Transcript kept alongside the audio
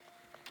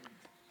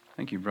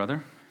Thank you,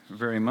 brother,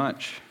 very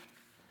much.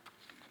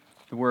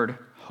 The word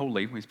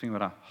holy, we speak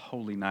about a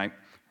holy night.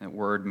 That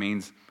word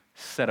means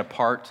set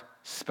apart,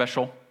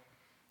 special.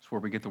 It's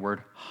where we get the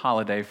word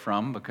holiday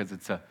from because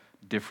it's a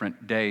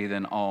different day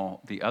than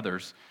all the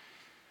others.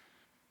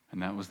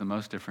 And that was the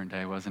most different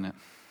day, wasn't it?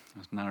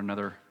 There's not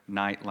another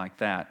night like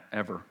that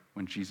ever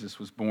when Jesus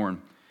was born.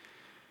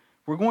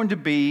 We're going to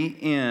be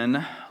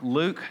in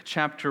Luke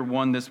chapter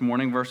 1 this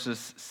morning,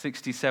 verses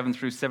 67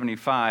 through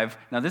 75.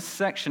 Now, this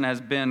section has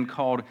been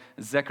called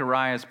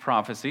Zechariah's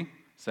prophecy.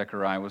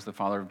 Zechariah was the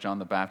father of John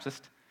the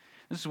Baptist.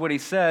 This is what he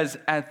says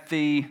at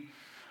the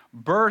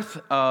birth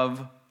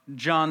of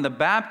John the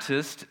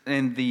Baptist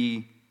and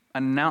the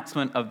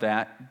announcement of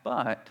that.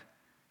 But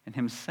in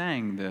him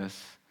saying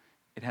this,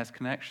 it has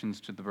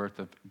connections to the birth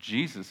of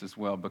Jesus as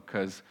well,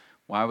 because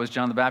why was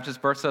John the Baptist's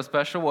birth so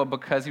special? Well,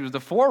 because he was the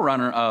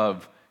forerunner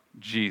of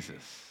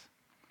Jesus.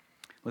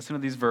 Listen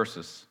to these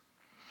verses.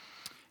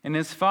 And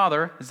his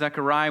father,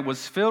 Zechariah,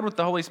 was filled with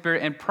the Holy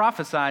Spirit and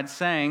prophesied,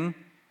 saying,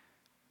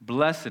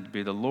 "Blessed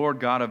be the Lord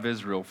God of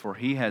Israel, for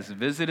he has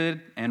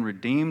visited and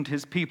redeemed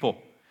his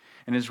people,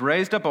 and has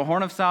raised up a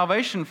horn of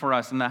salvation for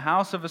us in the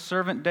house of his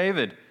servant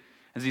David,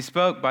 as he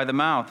spoke by the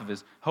mouth of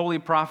his holy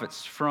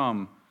prophets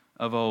from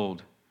of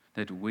old,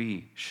 that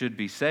we should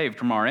be saved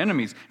from our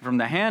enemies, from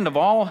the hand of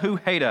all who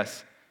hate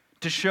us,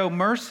 to show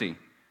mercy,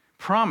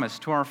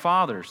 promised to our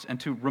fathers, and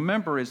to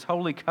remember his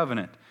holy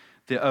covenant,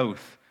 the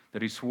oath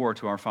that he swore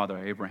to our father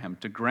Abraham,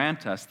 to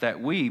grant us that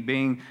we,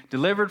 being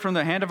delivered from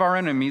the hand of our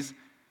enemies,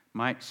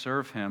 might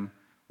serve him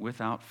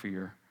without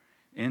fear,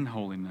 in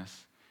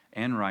holiness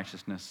and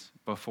righteousness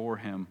before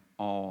him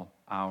all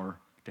our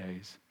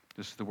days."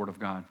 This is the word of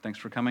God. Thanks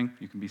for coming.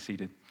 You can be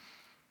seated.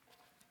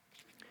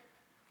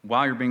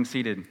 While you're being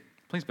seated,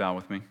 please bow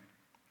with me.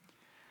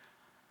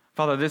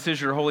 Father, this is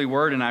your holy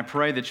word, and I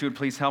pray that you would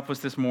please help us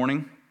this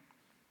morning.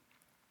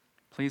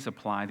 Please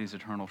apply these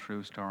eternal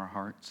truths to our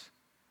hearts.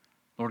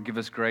 Lord, give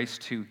us grace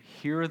to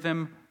hear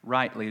them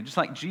rightly. Just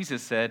like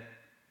Jesus said,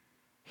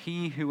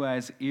 he who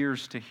has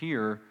ears to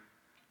hear,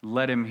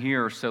 let him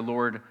hear. So,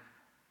 Lord,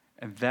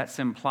 that's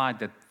implied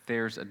that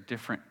there's a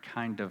different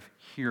kind of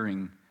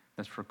hearing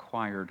that's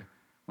required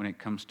when it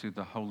comes to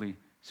the Holy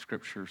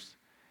Scriptures.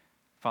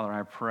 Father,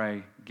 I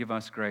pray, give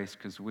us grace,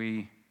 because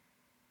we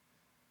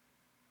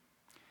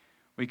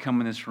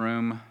come in this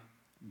room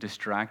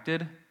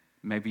distracted,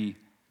 maybe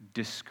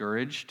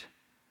discouraged.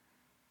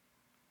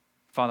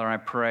 Father, I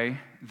pray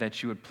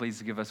that you would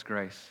please give us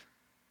grace.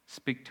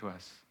 Speak to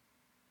us.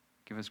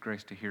 Give us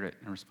grace to hear it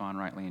and respond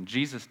rightly. In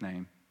Jesus'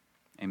 name,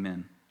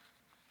 amen.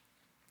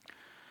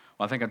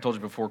 Well, I think I told you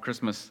before,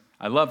 Christmas,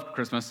 I love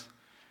Christmas.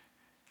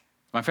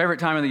 It's my favorite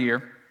time of the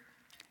year.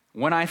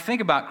 When I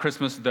think about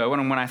Christmas, though,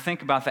 and when I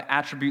think about the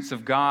attributes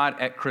of God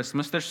at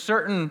Christmas, there's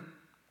certain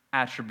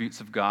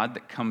attributes of God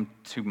that come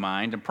to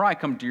mind, and probably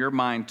come to your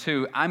mind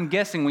too. I'm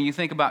guessing when you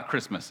think about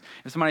Christmas,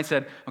 if somebody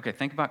said, okay,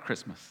 think about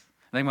Christmas,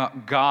 think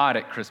about God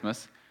at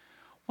Christmas,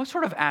 what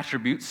sort of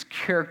attributes,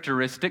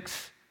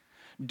 characteristics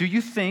do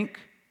you think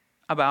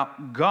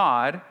about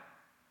God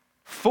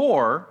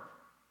for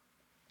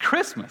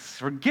Christmas,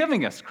 for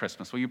giving us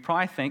Christmas? Well, you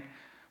probably think,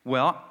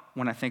 well,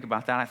 when I think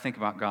about that, I think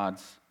about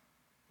God's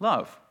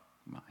love.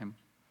 Him.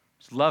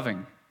 He's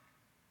loving.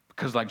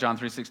 Because like John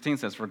 3:16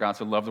 says, for God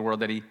so loved the world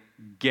that he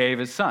gave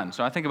his son.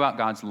 So I think about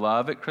God's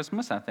love at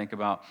Christmas. I think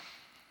about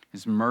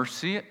his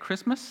mercy at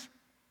Christmas,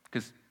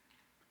 because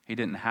he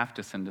didn't have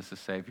to send us a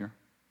Savior.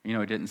 You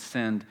know, he didn't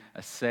send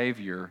a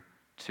Savior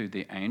to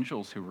the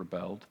angels who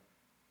rebelled.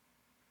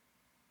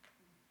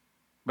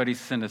 But he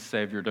sent a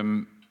Savior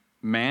to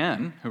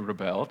man who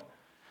rebelled.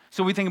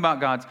 So we think about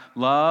God's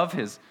love,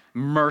 his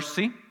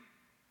mercy,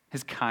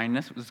 his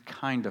kindness. It was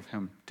kind of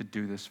him to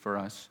do this for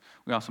us.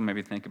 We also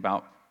maybe think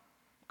about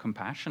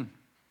compassion.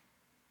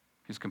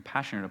 He was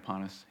compassionate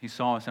upon us. He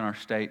saw us in our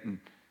state and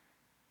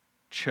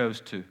chose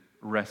to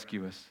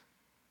rescue us.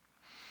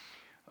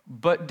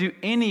 But do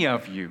any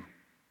of you,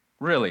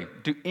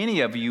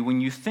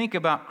 when you think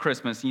about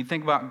Christmas and you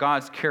think about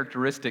God's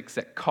characteristics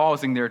that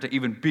causing there to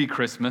even be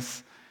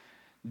Christmas,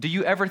 do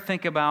you ever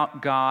think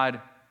about God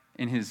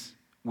in his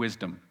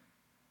wisdom?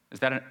 Is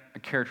that a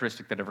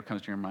characteristic that ever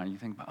comes to your mind? You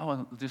think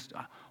about,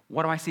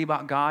 what do I see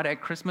about God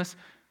at Christmas?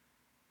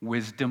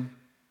 Wisdom.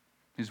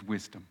 His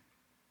wisdom.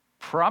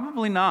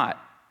 Probably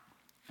not.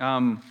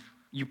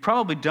 You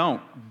probably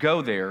don't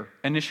go there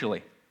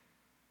initially.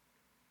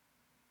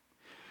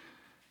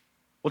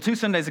 Well, 2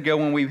 Sundays ago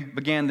when we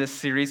began this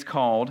series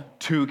called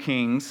Two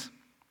Kings,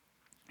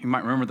 you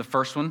might remember the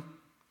first one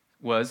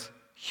was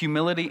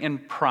humility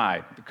and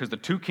pride, because the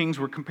two kings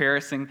we're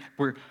comparing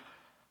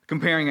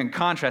and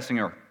contrasting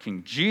are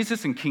King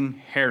Jesus and King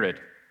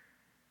Herod.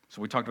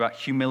 So we talked about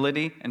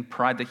humility and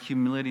pride, the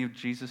humility of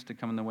Jesus to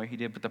come in the way he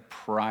did, but the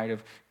pride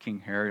of King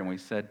Herod, and we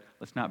said,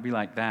 let's not be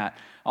like that.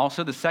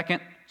 Also, the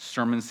second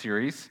sermon, was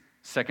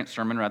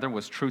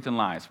truth and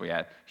lies. We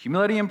had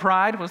humility and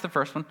pride was the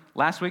first one.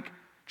 Last week,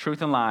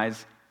 truth and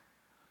lies.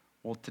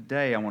 Well,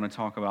 today I want to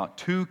talk about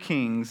two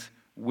kings,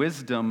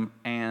 wisdom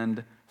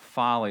and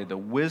folly. The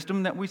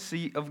wisdom that we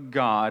see of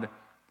God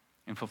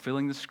in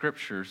fulfilling the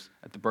scriptures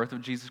at the birth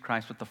of Jesus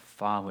Christ with the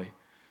folly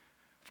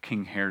of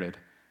King Herod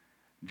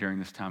during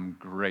this time.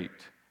 Great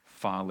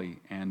folly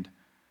and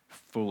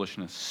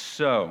foolishness.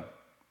 So,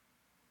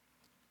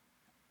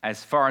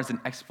 as far as an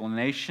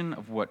explanation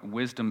of what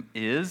wisdom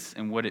is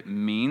and what it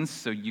means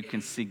so you can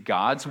see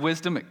God's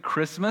wisdom at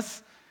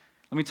Christmas,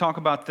 let me talk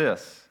about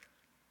this.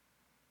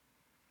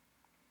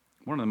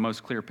 One of the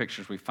most clear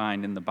pictures we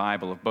find in the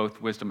Bible of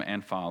both wisdom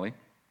and folly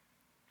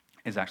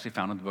is actually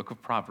found in the book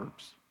of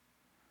Proverbs.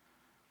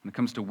 When it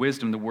comes to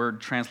wisdom, the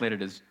word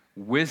translated as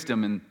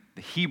wisdom in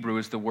the Hebrew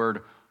is the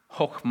word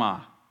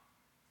chokmah.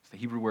 It's the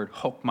Hebrew word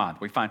chokmah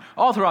that we find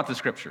all throughout the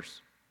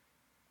scriptures.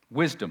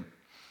 Wisdom.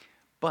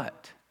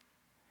 But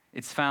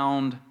it's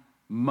found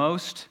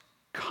most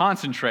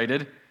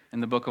concentrated in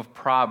the book of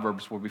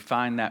Proverbs, where we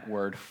find that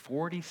word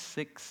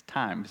 46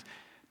 times.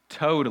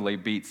 Totally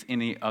beats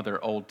any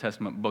other Old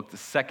Testament book. The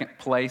second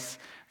place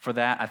for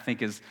that, I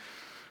think, is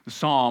the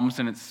Psalms,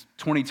 and it's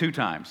 22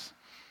 times.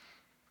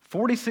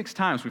 46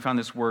 times we find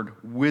this word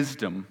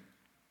wisdom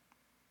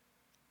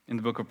in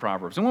the book of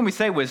Proverbs. And when we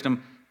say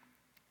wisdom,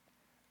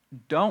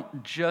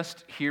 don't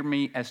just hear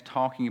me as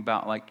talking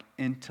about like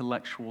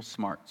intellectual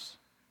smarts.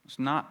 It's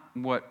not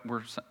what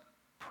we're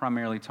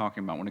primarily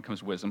talking about when it comes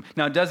to wisdom.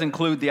 Now, it does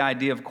include the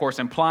idea, of course,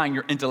 implying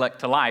your intellect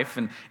to life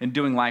and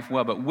doing life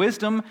well. But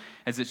wisdom,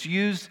 as it's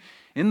used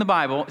in the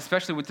Bible,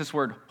 especially with this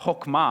word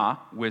chokmah,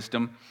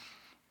 wisdom,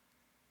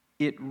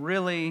 it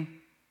really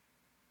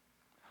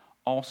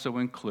also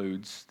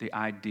includes the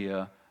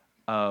idea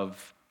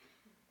of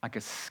like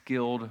a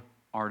skilled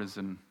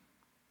artisan,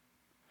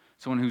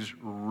 someone who's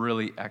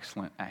really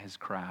excellent at his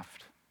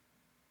craft,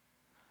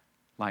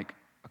 like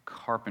a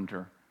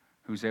carpenter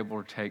who's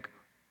able to take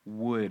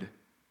wood,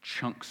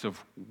 chunks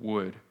of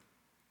wood,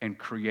 and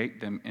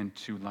create them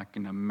into like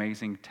an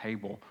amazing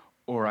table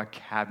or a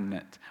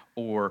cabinet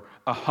or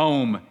a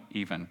home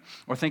even.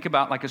 Or think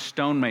about like a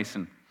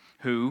stonemason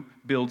who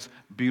builds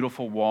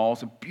beautiful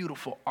walls,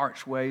 beautiful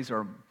archways,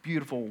 or a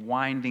beautiful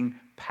winding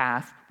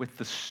path with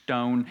the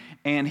stone.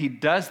 And he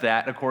does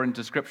that, according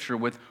to Scripture,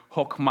 with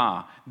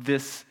chokmah,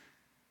 this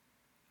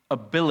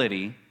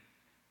ability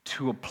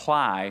to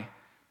apply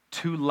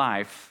to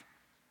life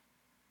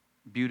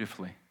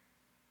beautifully.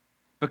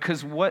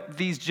 Because what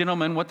these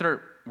gentlemen,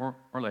 or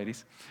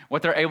ladies,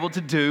 what they're able to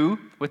do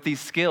with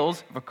these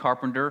skills of a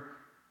carpenter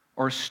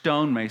or a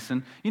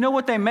stonemason, you know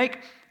what they make?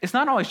 It's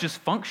not always just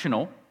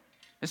functional.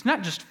 It's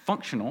not just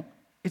functional,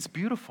 it's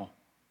beautiful.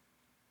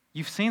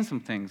 You've seen some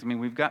things. I mean,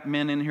 we've got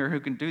men in here who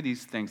can do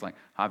these things, like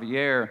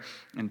Javier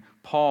and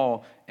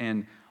Paul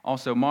and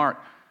also Mark.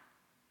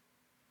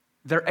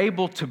 They're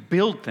able to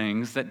build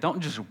things that don't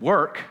just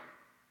work,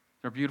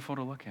 they're beautiful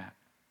to look at.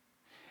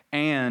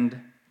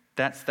 And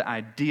that's the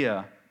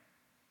idea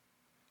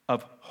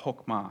of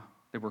chokmah.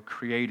 They were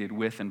created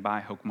with and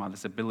by chokmah,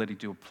 this ability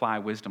to apply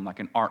wisdom like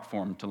an art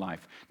form to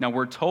life. Now,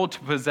 we're told to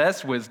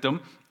possess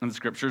wisdom in the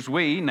Scriptures.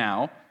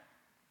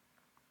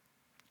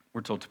 We're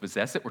told to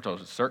possess it. We're told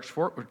to search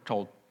for it. We're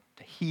told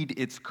to heed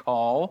its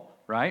call,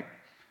 right?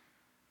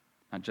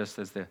 Not just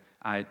in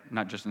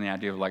the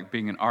idea of like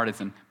being an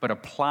artisan, but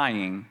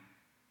applying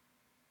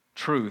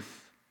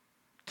truth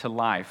to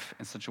life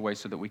in such a way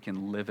so that we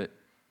can live it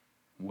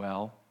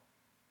well.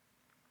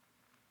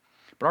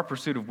 But our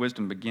pursuit of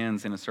wisdom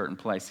begins in a certain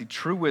place. See,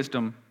 true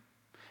wisdom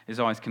is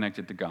always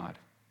connected to God.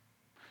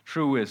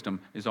 True wisdom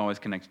is always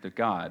connected to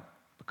God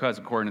because,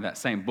 according to that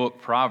same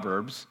book,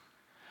 Proverbs,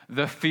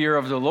 the fear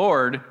of the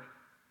Lord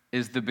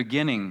is the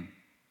beginning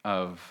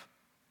of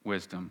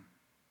wisdom.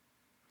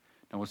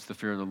 Now, what's the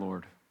fear of the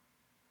Lord?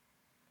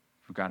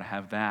 We've got to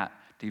have that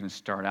to even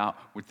start out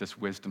with this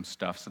wisdom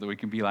stuff so that we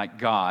can be like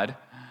God.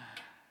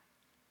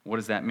 What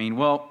does that mean?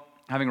 Well,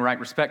 having a right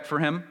respect for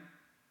Him,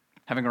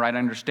 having a right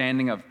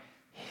understanding of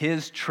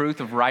His truth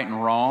of right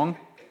and wrong,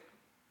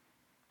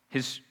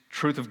 His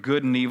truth of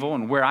good and evil,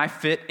 and where I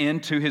fit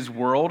into His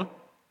world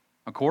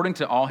according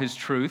to all His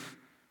truth.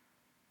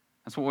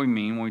 That's what we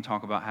mean when we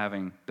talk about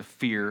having the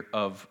fear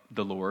of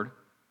the Lord.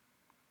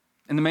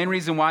 And the main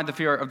reason why the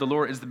fear of the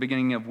Lord is the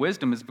beginning of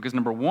wisdom is because,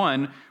 number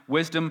one,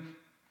 wisdom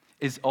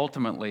is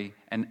ultimately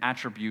an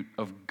attribute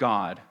of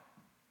God.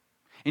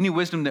 Any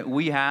wisdom that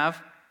we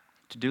have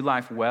to do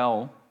life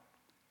well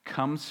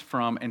comes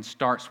from and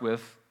starts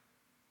with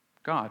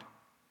God.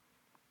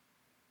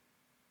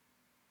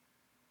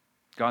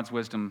 God's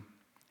wisdom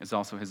is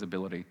also His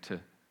ability to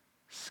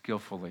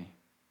skillfully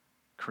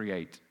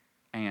create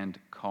and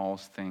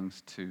cause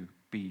things to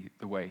be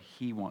the way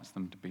He wants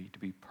them to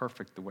be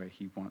perfect the way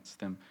He wants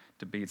them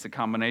to be. It's a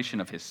combination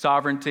of His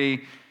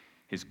sovereignty,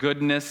 His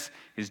goodness,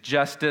 His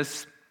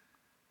justice,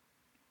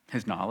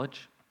 His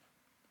knowledge.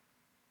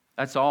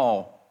 That's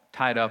all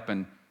tied up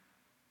in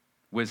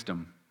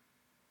wisdom.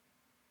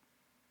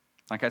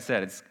 Like I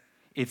said,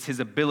 it's His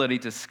ability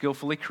to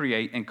skillfully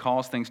create and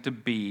cause things to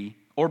be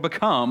or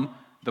become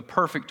the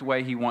perfect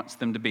way He wants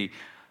them to be.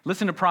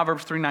 Listen to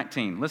Proverbs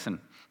 3:19.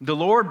 Listen. The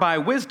Lord by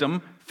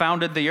wisdom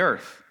founded the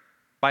earth.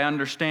 By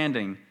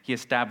understanding, He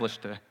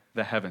established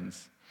the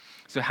heavens.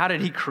 So how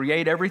did He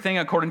create everything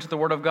according to the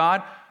Word of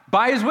God?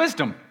 By His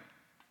wisdom.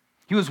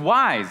 He was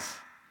wise.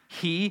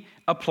 He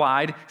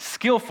applied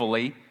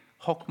skillfully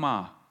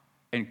chokmah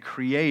and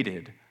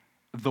created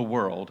the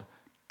world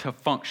to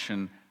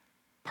function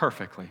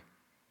perfectly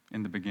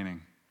in the beginning.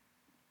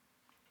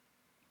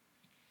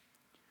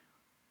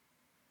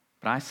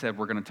 But I said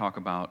we're going to talk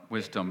about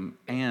wisdom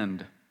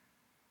and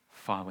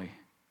folly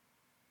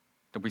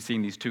that we see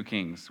in these two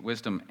kings,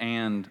 wisdom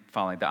and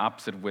folly. The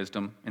opposite of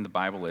wisdom in the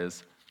Bible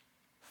is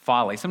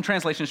folly. Some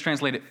translations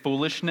translate it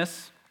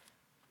foolishness.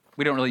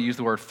 We don't really use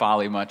the word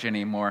folly much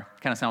anymore.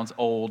 Kind of sounds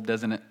old,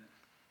 doesn't it?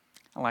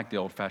 I like the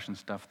old-fashioned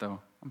stuff, though.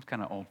 I'm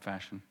kind of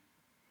old-fashioned.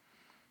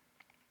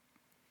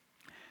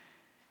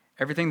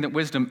 Everything that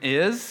wisdom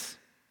is,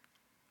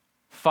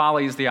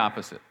 folly is the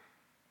opposite.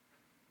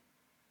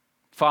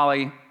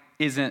 Folly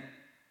isn't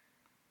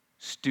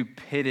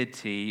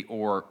stupidity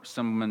or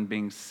someone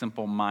being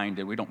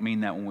simple-minded. We don't mean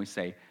that when we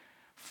say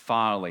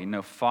folly.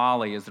 No,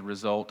 folly is the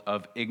result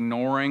of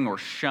ignoring or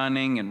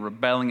shunning and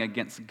rebelling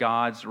against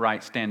God's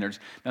right standards.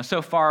 Now,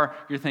 so far,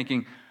 you're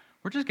thinking,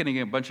 we're just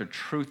getting a bunch of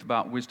truth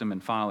about wisdom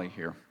and folly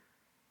here.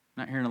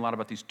 Not hearing a lot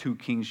about these two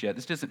kings yet.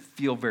 This doesn't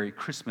feel very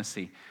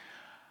Christmassy.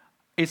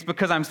 It's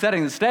because I'm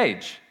setting the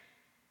stage.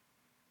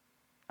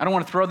 I don't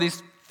want to throw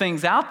these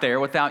things out there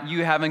without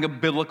you having a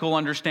biblical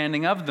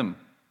understanding of them.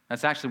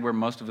 That's actually where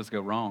most of us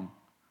go wrong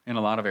in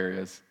a lot of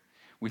areas.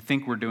 We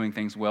think we're doing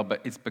things well, but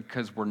it's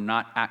because we're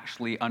not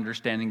actually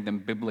understanding them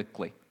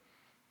biblically.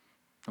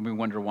 And we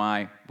wonder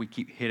why we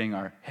keep hitting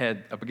our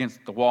head up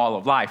against the wall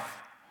of life.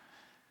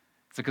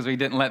 It's because we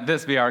didn't let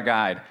this be our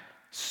guide.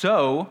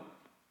 So,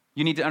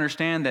 you need to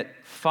understand that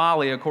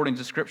folly, according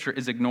to Scripture,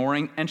 is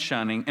ignoring and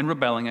shunning and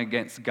rebelling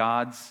against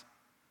God's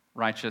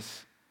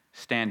righteous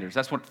standards.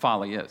 That's what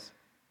folly is.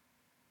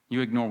 You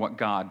ignore what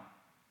God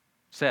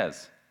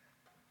says.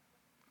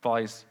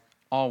 Folly is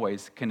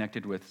always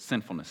connected with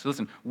sinfulness. So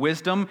listen,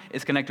 wisdom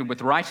is connected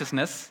with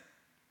righteousness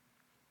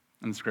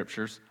in the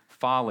Scriptures.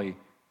 Folly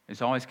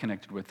is always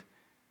connected with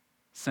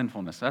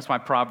sinfulness. That's why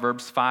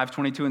Proverbs 5,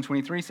 22 and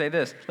 23 say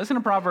this. Listen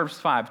to Proverbs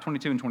 5,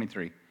 22 and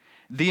 23.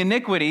 The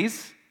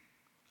iniquities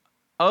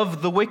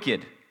of the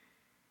wicked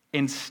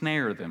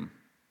ensnare them,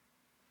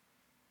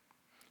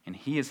 and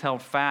he is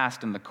held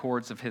fast in the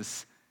cords of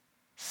his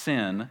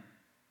sin.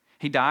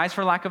 He dies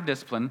for lack of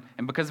discipline,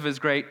 and because of his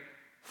great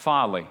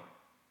folly,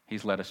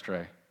 he's led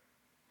astray.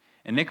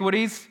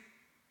 Iniquities,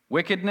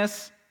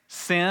 wickedness,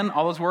 sin,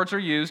 all those words are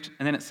used,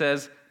 and then it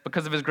says,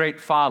 because of his great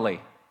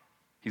folly,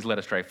 he's led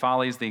astray.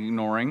 Folly is the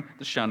ignoring,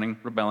 the shunning,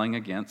 rebelling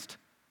against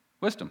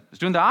wisdom. It's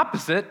doing the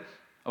opposite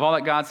of all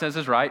that God says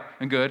is right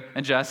and good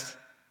and just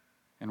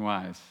and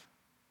wise.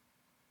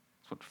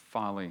 That's what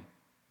folly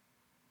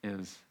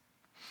is.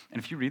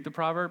 And if you read the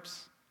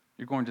Proverbs,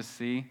 you're going to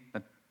see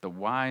that the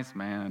wise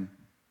man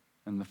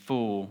and the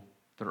fool,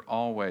 they're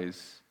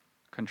always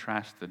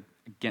contrasted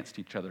against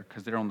each other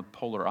because they're on the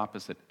polar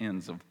opposite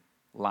ends of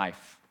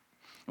life.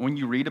 And when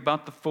you read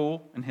about the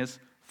fool and his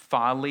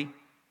folly,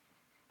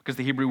 because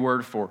the Hebrew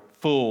word for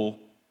fool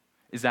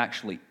is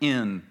actually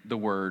in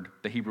the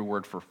Hebrew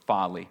word for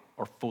folly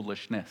or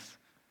foolishness.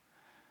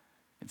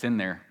 It's in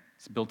there.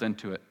 It's built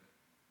into it.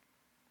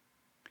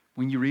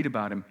 When you read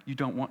about him, you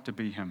don't want to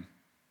be him.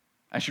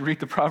 As you read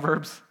the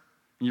Proverbs,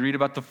 and you read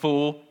about the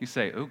fool, you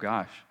say, oh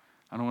gosh,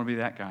 I don't want to be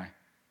that guy.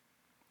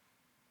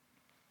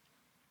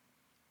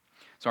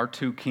 So our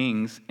two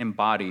kings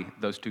embody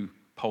those two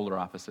polar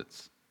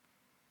opposites,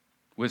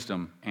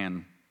 wisdom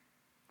and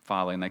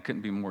folly, and they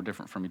couldn't be more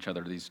different from each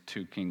other, these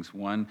two kings.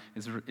 One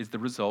is the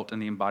result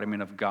and the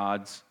embodiment of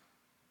God's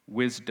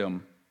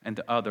wisdom, and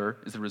the other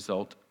is the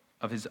result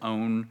of his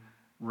own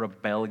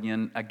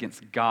rebellion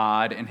against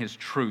God and his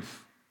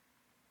truth.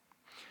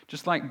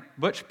 Just like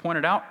Butch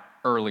pointed out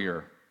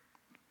earlier,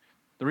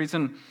 the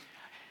reason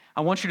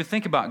I want you to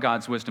think about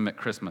God's wisdom at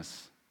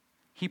Christmas,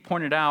 he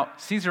pointed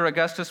out Caesar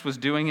Augustus was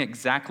doing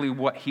exactly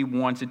what he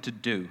wanted to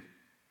do.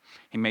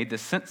 He made the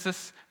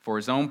census for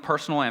his own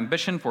personal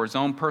ambition, for his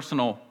own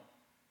personal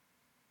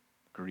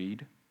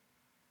greed.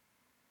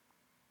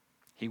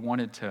 He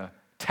wanted to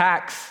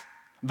tax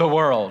the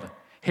world.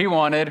 He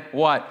wanted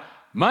what?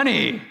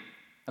 Money.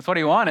 That's what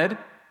he wanted.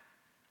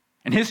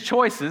 And his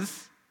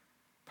choices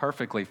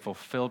perfectly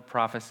fulfilled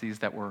prophecies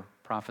that were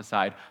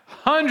prophesied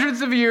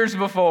hundreds of years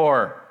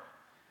before.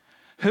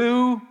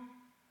 Who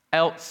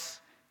else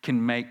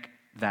can make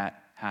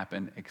that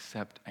happen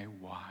except a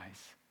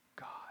wise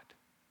God?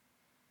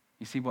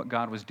 You see what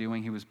God was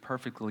doing? He was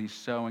perfectly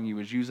sowing. He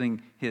was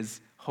using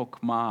his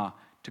chokmah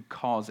to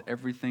cause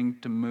everything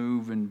to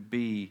move and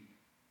be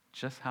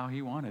just how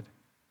he wanted.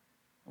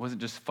 It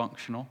wasn't just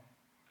functional.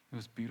 It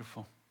was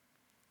beautiful.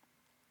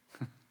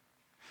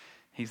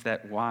 He's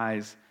that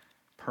wise,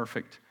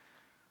 perfect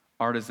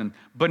artisan.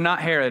 But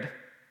not Herod.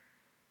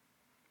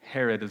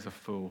 Herod is a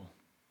fool.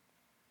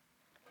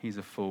 He's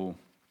a fool.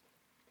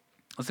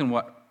 Listen,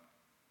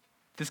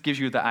 this gives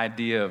you the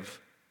idea of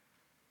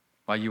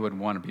why you would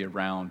want to be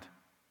around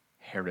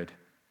Herod.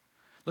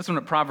 Listen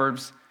what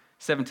Proverbs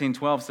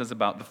 17:12 says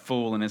about the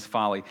fool and his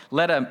folly.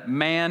 Let a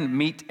man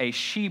meet a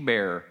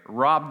she-bear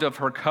robbed of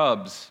her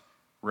cubs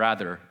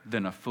rather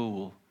than a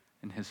fool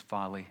in his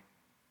folly.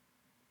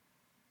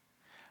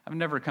 I've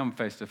never come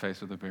face to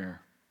face with a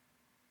bear.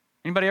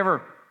 Anybody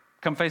ever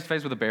come face to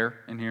face with a bear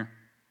in here?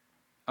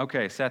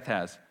 Okay, Seth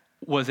has.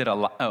 Was it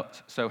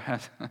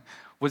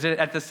was it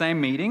at the same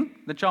meeting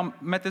that y'all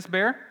met this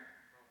bear?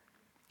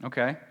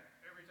 Okay. Every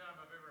time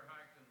I've ever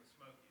hiked in the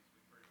Smokies, we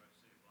pretty much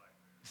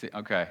see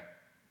a black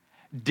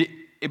bear.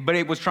 Okay. But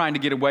it was trying to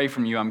get away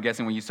from you, I'm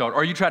guessing, when you saw it.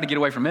 Or you tried to get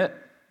away from it?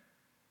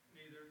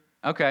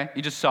 Neither. Okay,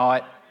 you just saw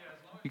it. Yeah,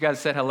 as long as You guys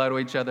said hello to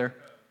each other.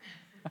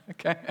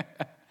 Okay.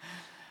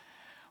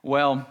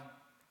 Well,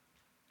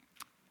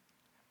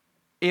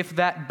 if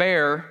that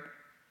bear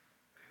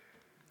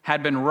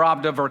had been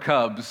robbed of her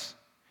cubs,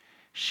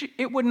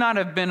 it would not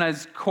have been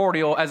as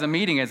cordial as a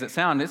meeting as it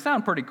sounded. It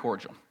sounded pretty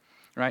cordial,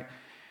 right?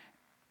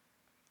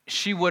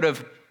 She would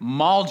have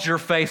mauled your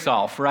face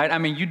off, right? I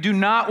mean, you do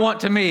not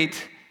want to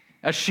meet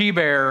a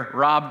she-bear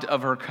robbed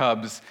of her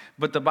cubs.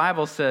 But the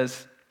Bible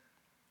says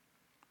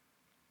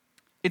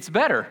it's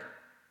better.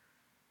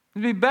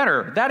 It'd be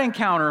better. That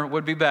encounter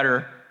would be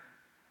better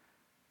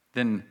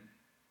than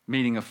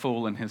meeting a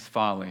fool in his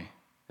folly.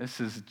 This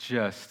is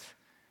just,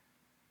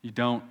 you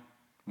don't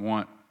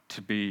want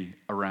to be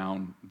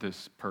around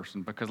this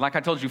person because, like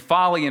I told you,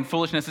 folly and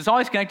foolishness is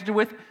always connected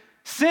with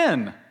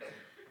sin.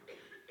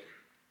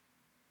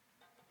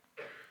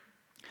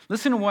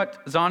 Listen to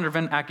what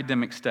Zondervan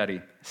Academic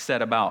Study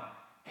said about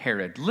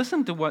Herod.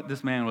 Listen to what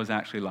this man was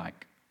actually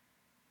like.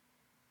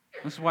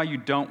 This is why you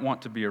don't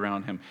want to be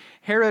around him.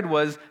 Herod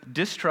was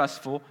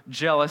distrustful,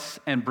 jealous,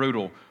 and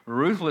brutal,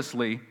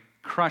 ruthlessly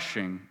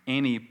crushing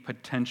any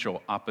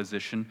potential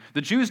opposition.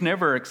 The Jews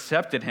never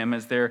accepted him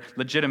as their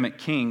legitimate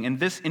king, and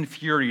this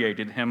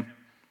infuriated him.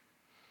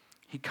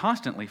 He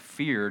constantly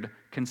feared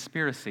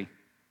conspiracy.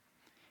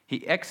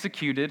 He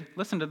executed,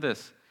 listen to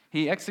this,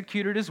 he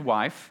executed his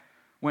wife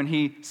when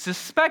he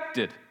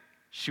suspected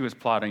she was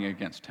plotting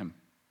against him.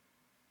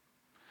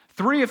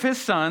 3 of his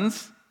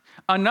sons,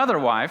 another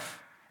wife,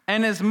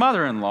 and his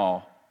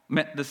mother-in-law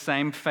met the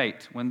same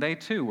fate when they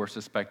too were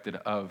suspected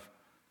of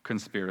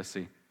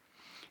conspiracy.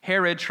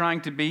 Herod,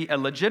 trying to be a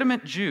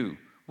legitimate Jew,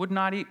 would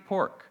not eat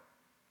pork,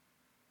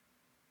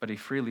 but he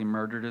freely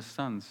murdered his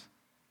sons.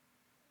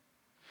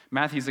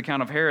 Matthew's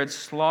account of Herod's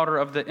slaughter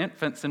of the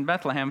infants in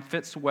Bethlehem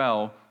fits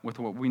well with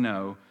what we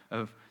know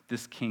of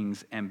this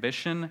king's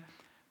ambition,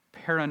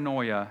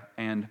 paranoia,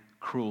 and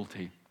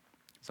cruelty.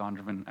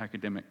 Zondervan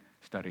Academic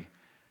Study.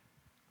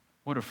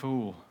 What a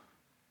fool.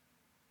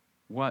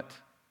 What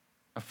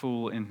a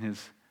fool in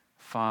his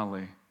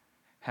folly.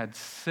 Had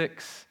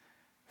 6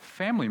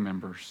 family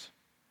members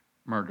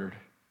murdered.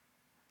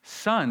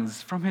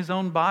 Sons from his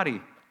own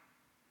body.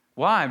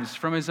 Wives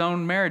from his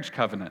own marriage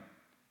covenant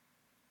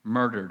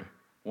murdered.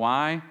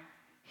 Why?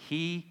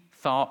 He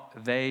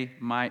thought they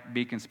might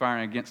be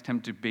conspiring against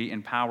him to be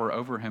in power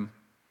over him.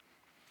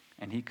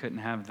 And he couldn't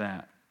have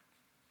that.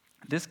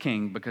 This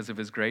king, because of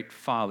his great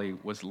folly,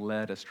 was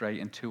led astray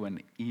into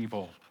an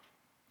evil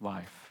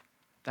life.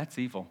 That's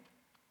evil.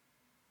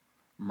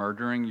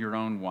 Murdering your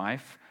own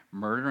wife,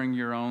 murdering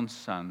your own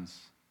sons.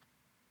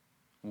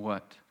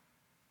 What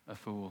a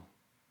fool.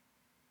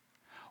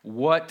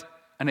 What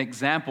an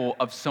example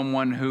of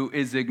someone who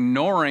is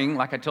ignoring,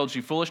 like I told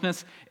you,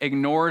 foolishness,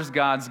 ignores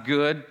God's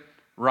good,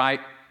 right,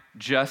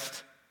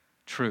 just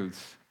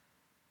truths.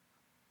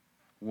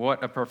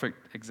 What a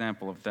perfect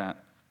example of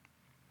that.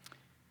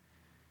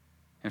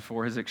 And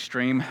for his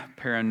extreme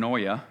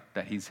paranoia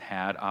that he's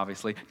had,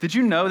 obviously. Did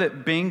you know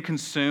that being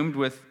consumed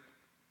with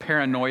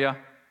paranoia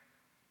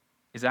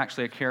is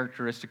actually a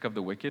characteristic of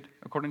the wicked,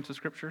 according to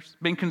scriptures?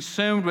 Being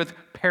consumed with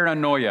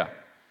paranoia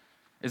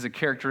is a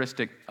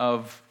characteristic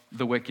of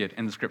the wicked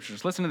in the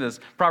scriptures. Listen to this.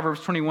 Proverbs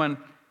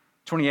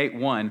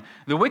 28:1.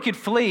 The wicked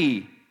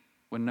flee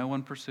when no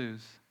one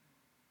pursues,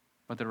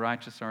 but the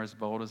righteous are as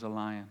bold as a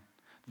lion.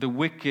 The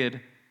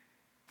wicked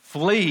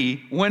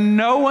flee when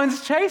no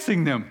one's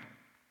chasing them.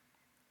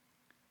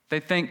 They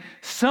think,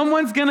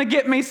 someone's going to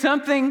get me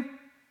something.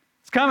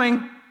 It's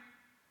coming.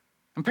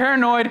 I'm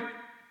paranoid.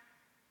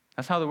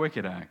 That's how the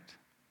wicked act.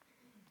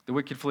 The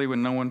wicked flee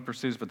when no one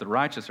pursues, but the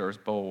righteous are as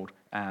bold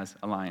as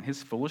a lion.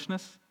 His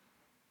foolishness,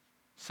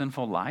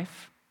 sinful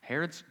life,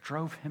 Herod's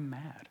drove him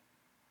mad,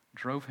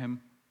 drove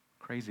him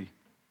crazy.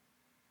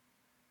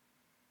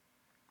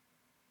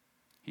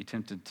 He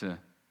attempted to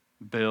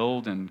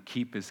build and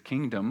keep his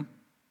kingdom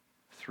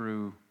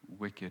through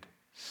wicked,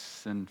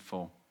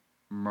 sinful,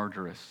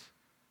 murderous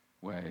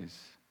ways.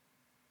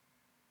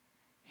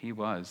 He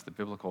was the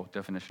biblical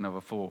definition of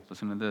a fool.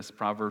 Listen to this,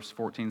 Proverbs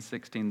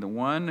 14:16. The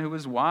one who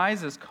is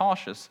wise is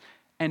cautious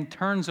and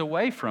turns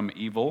away from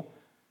evil,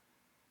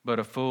 but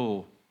a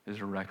fool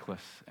is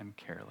reckless and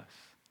careless.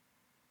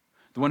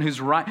 The one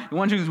who's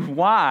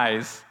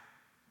wise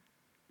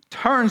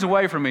turns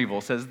away from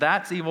evil, says,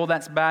 that's evil,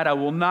 that's bad, I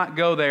will not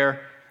go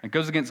there. It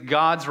goes against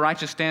God's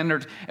righteous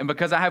standards, and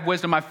because I have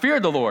wisdom, I fear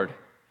the Lord.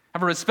 I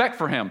have a respect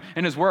for him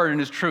and his word and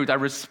his truth. I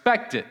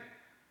respect it,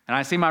 and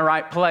I see my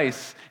right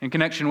place in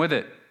connection with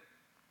it.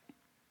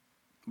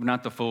 But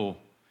not the fool.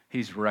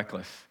 He's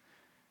reckless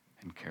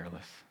and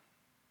careless.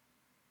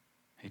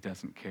 He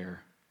doesn't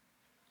care.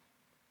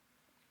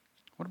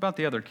 What about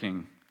the other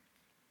king?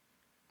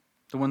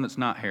 the one that's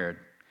not Herod,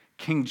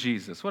 King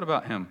Jesus. What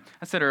about him?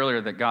 I said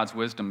earlier that God's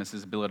wisdom is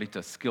his ability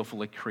to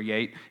skillfully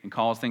create and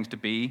cause things to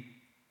be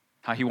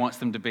how he wants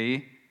them to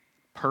be.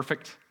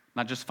 Perfect,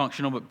 not just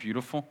functional, but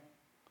beautiful.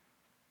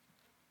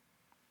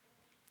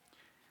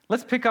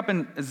 Let's pick up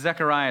in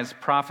Zechariah's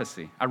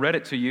prophecy. I read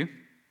it to you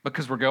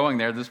because we're going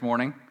there this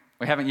morning.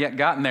 We haven't yet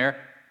gotten there.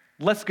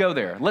 Let's go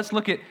there. Let's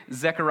look at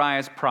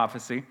Zechariah's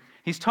prophecy.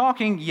 He's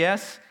talking,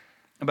 yes,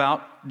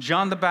 about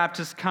John the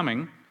Baptist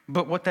coming,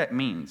 but what that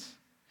means.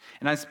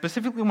 And I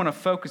specifically want to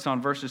focus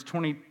on verses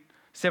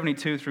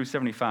 72 through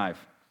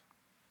 75.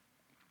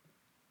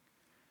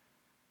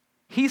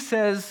 He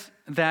says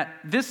that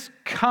this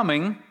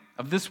coming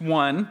of this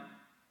one,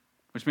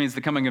 which means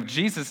the coming of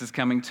Jesus is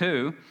coming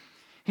too,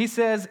 he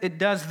says it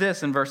does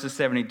this in verses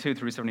 72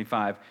 through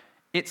 75.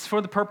 It's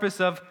for the purpose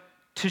of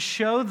to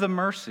show the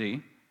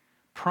mercy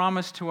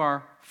promised to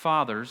our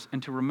fathers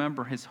and to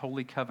remember his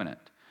holy covenant,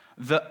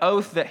 the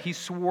oath that he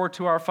swore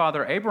to our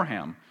father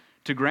Abraham,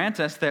 to grant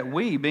us that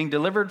we, being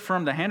delivered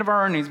from the hand of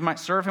our enemies, might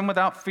serve him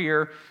without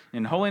fear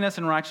in holiness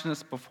and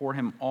righteousness before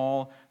him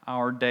all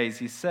our days.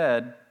 He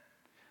said,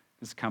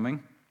 this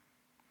coming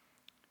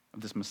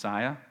of this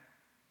Messiah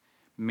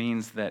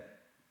means that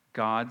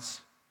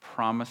God's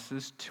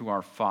promises to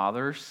our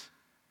fathers,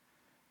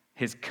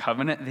 his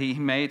covenant that he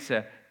made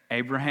to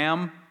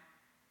Abraham,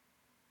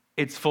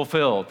 it's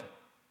fulfilled.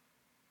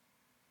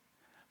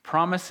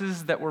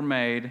 Promises that were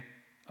made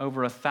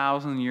over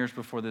 1,000 years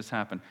before this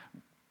happened.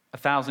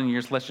 1,000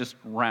 years, let's just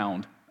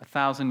round.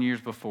 1,000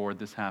 years before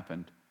this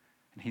happened.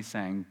 And he's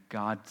saying,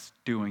 God's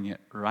doing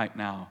it right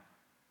now.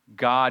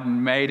 God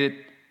made it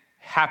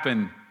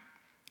happen.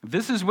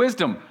 This is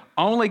wisdom.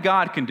 Only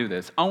God can do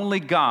this. Only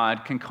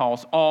God can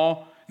cause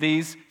all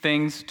these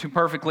things to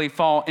perfectly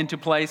fall into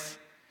place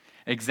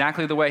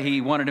exactly the way he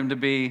wanted him to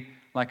be,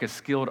 like a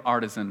skilled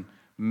artisan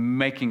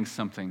making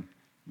something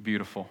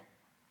beautiful.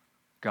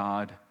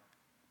 God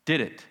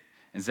did it.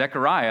 And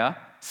Zechariah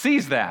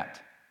sees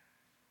that.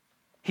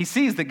 He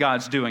sees that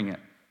God's doing it.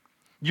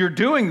 You're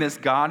doing this,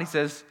 God, he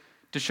says,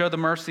 to show the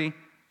mercy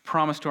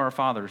promised to our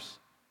fathers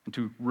and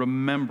to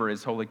remember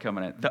his holy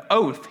covenant. The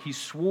oath he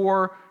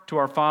swore to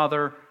our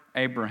father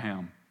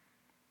Abraham.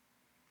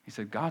 He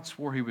said, God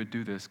swore he would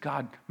do this.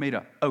 God made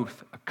an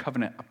oath, a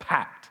covenant, a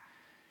pact,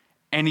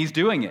 and he's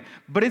doing it.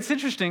 But it's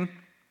interesting.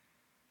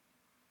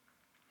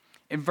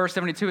 In verse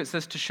 72, it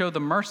says, to show the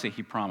mercy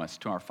he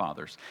promised to our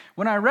fathers.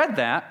 When I read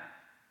that,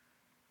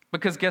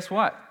 because guess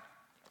what?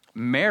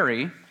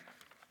 Mary,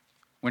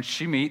 when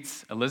she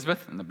meets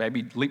Elizabeth and the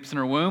baby leaps in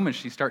her womb and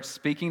she starts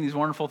speaking these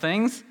wonderful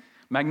things,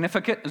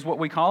 Magnificat is what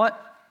we call it,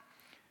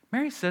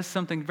 Mary says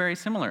something very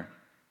similar.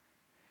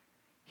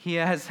 He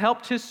has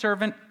helped his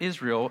servant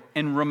Israel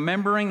in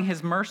remembering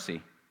his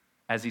mercy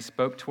as he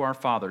spoke to our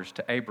fathers,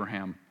 to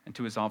Abraham, and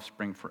to his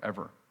offspring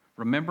forever.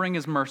 Remembering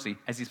his mercy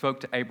as he spoke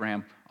to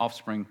Abraham,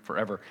 offspring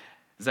forever.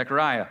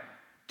 Zechariah,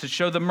 to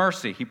show the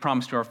mercy he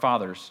promised to our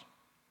fathers,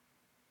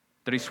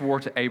 that he swore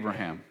to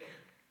Abraham.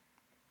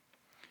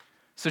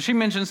 So she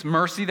mentions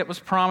mercy that was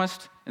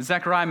promised, and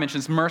Zechariah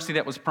mentions mercy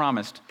that was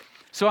promised.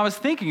 So I was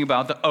thinking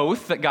about the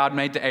oath that God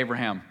made to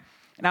Abraham.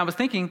 And I was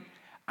thinking,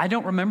 I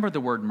don't remember the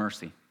word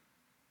mercy.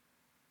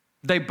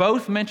 They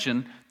both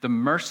mention the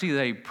mercy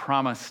that he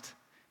promised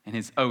in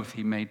his oath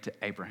he made to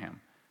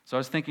Abraham. So I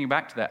was thinking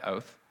back to that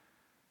oath.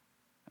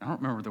 I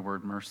don't remember the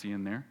word mercy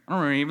in there. I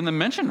don't remember even the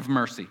mention of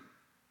mercy.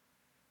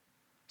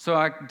 So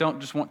I don't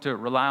just want to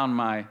rely on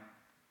my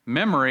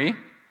memory.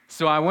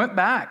 So I went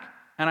back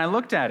and I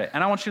looked at it.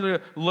 And I want you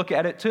to look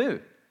at it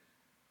too.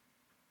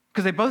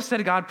 Because they both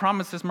said God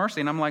promised us mercy.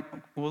 And I'm like,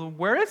 well,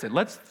 where is it?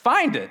 Let's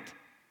find it.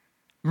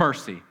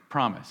 Mercy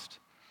promised.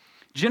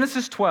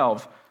 Genesis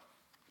 12,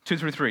 2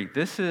 through 3.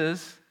 This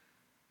is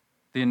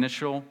the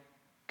initial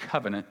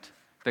covenant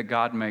that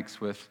God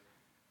makes with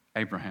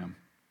Abraham.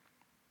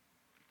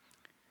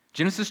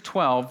 Genesis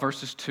 12,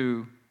 verses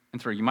 2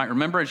 and 3. You might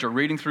remember as you're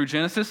reading through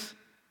Genesis,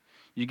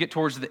 you get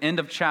towards the end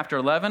of chapter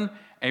 11,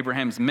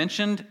 Abraham's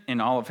mentioned in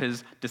all of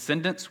his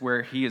descendants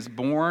where he is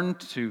born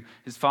to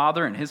his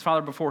father and his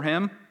father before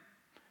him.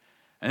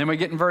 And then we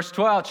get in verse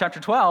 12,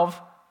 chapter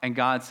 12, and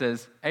God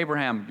says,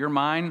 Abraham, you're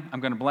mine. I'm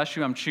going to bless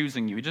you. I'm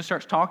choosing you. He just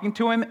starts talking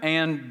to him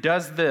and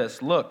does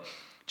this. Look,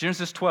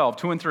 Genesis 12,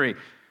 2 and 3.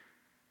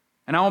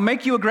 And I will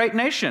make you a great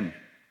nation.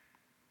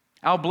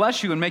 I'll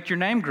bless you and make your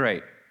name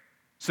great,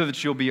 so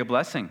that you'll be a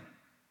blessing.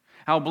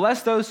 I'll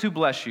bless those who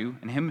bless you,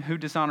 and him who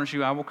dishonors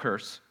you I will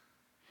curse.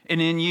 And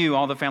in you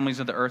all the families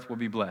of the earth will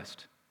be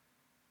blessed.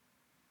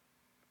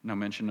 No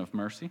mention of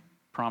mercy,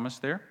 promise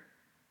there.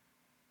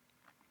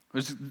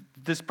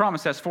 This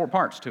promise has 4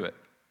 parts to it.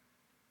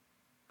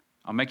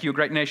 I'll make you a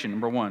great nation,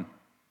 number 1.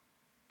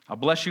 I'll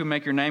bless you and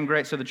make your name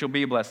great so that you'll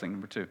be a blessing,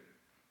 number 2.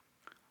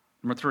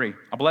 Number 3,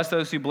 I'll bless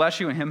those who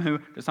bless you, and him who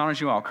dishonors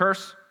you I'll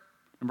curse.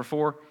 Number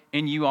 4,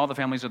 in you all the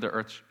families of the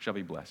earth shall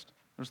be blessed.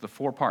 Those are the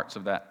 4 parts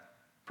of that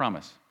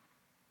promise.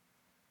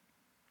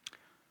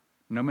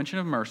 No mention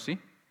of mercy.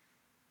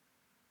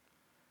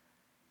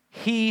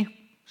 He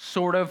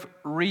sort of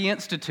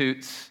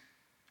reinstitutes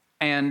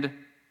and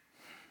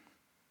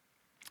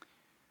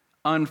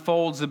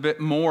unfolds a bit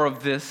more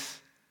of this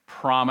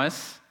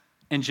promise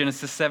in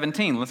Genesis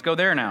 17. Let's go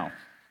there now,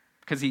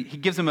 because he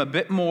gives him a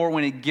bit more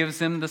when he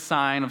gives him the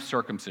sign of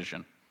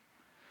circumcision.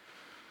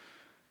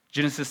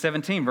 Genesis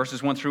 17,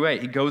 verses 1 through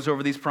 8, he goes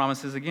over these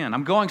promises again.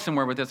 I'm going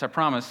somewhere with this, I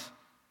promise.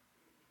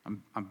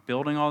 I'm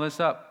building all this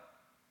up.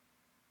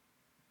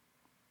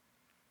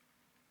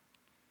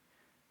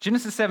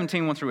 Genesis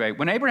 17, 1 through 8.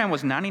 When Abraham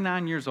was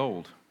 99 years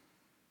old,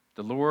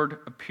 the Lord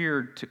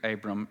appeared to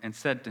Abram and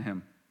said to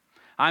him,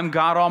 I'm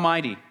God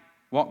Almighty.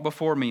 Walk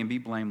before me and be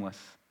blameless,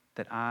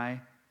 that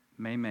I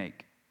may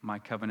make my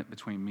covenant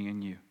between me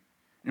and you,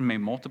 and may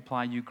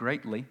multiply you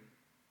greatly.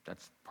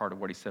 That's part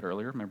of what he said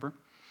earlier, remember?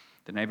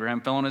 Then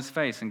Abraham fell on his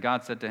face, and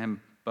God said to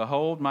him,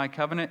 Behold, my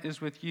covenant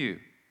is with you.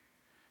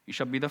 You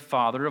shall be the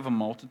father of a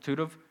multitude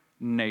of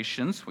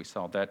nations. We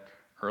saw that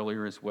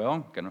earlier as well.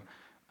 I'm going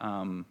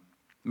to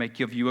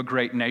make of you a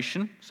great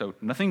nation. So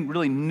nothing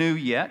really new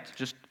yet,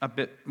 just a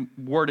bit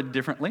worded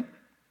differently.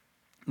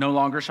 No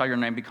longer shall your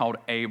name be called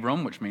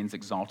Abram, which means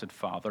exalted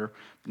father.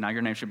 Now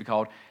your name should be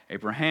called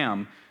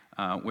Abraham,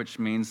 which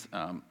means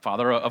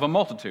father of a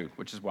multitude,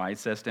 which is why he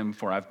says to him,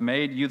 For I've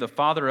made you the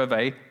father of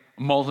a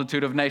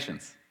multitude of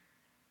nations.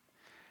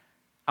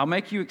 I'll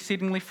make you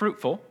exceedingly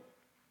fruitful,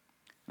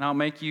 and I'll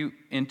make you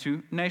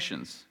into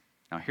nations.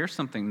 Now here's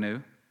something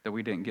new that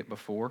we didn't get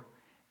before.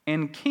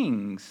 And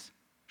kings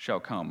shall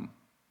come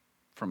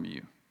from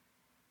you.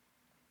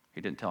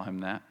 He didn't tell him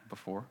that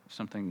before.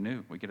 Something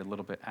new. We get a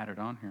little bit added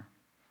on here.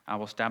 I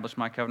will establish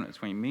my covenant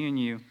between me and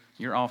you,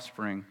 your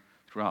offspring,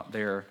 throughout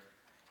their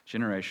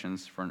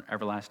generations for an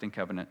everlasting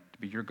covenant to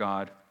be your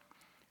God.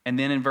 And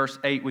then in verse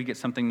 8, we get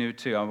something new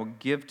too. I will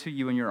give to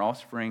you and your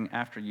offspring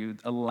after you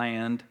a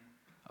land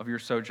of your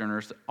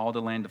sojourners, all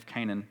the land of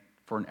Canaan,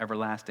 for an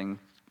everlasting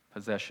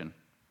possession.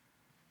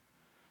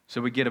 So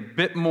we get a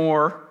bit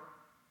more.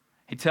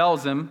 He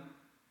tells him,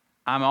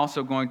 I'm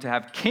also going to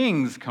have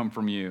kings come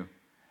from you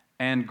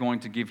and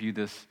going to give you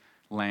this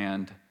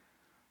land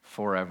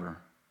forever.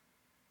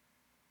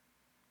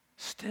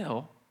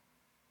 Still,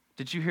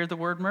 did you hear the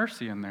word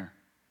mercy in there?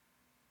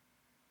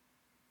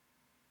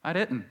 I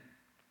didn't.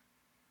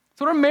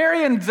 That's what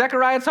Mary and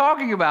Zechariah are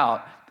talking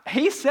about.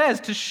 He says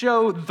to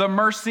show the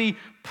mercy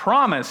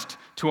promised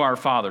to our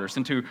fathers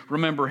and to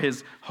remember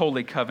his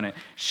holy covenant.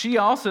 She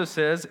also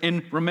says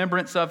in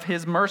remembrance of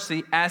his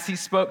mercy as he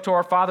spoke to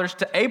our fathers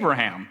to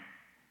Abraham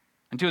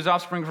and to his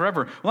offspring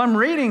forever. Well, I'm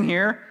reading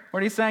here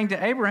what he's saying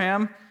to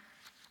Abraham,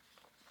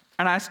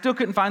 and I still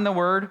couldn't find the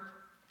word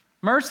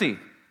mercy.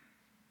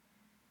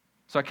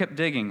 So I kept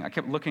digging, I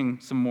kept looking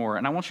some more,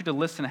 and I want you to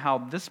listen to how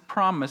this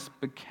promise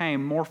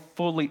became more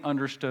fully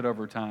understood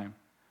over time.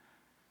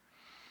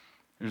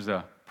 There's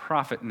a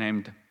prophet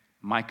named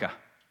Micah.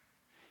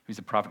 He's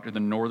a prophet to the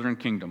northern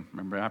kingdom.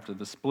 Remember, after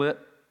the split,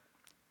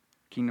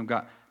 the kingdom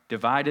got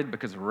divided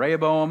because of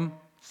Rehoboam,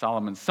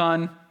 Solomon's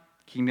son.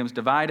 Kingdom's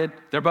divided.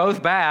 They're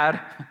both bad.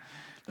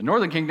 The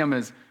northern kingdom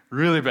is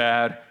really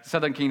bad. The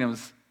southern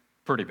kingdom's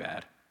pretty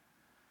bad.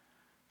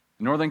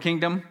 The northern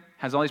kingdom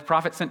has all these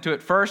prophets sent to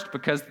it first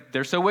because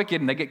they're so wicked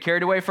and they get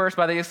carried away first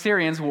by the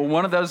Assyrians. Well,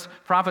 one of those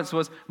prophets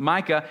was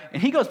Micah,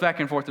 and he goes back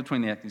and forth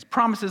between these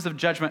promises of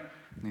judgment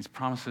and these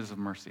promises of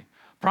mercy.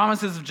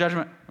 Promises of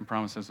judgment and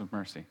promises of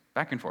mercy.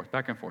 Back and forth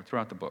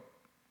throughout the book.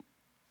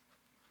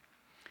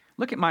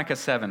 Look at Micah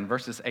 7,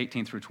 verses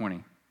 18 through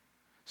 20.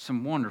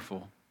 Some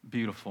wonderful,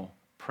 beautiful,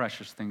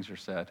 precious things are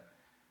said.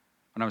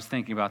 When I was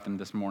thinking about them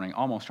this morning, I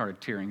almost started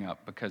tearing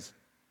up because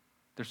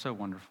they're so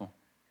wonderful.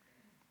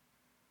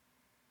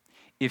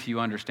 If you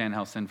understand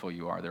how sinful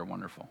you are, they're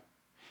wonderful.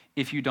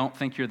 If you don't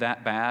think you're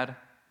that bad,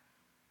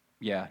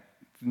 yeah,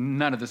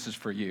 none of this is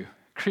for you.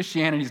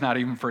 Christianity's not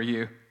even for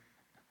you.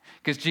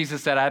 Because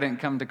Jesus said, I didn't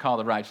come to call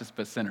the righteous,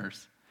 but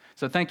sinners.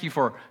 So thank you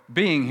for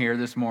being here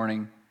this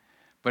morning.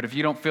 But if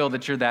you don't feel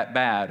that you're that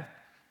bad,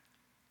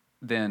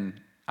 then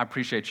I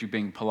appreciate you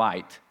being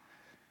polite.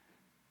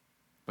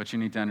 But you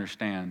need to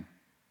understand,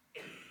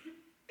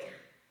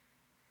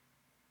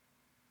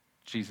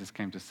 Jesus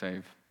came to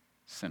save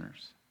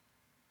sinners.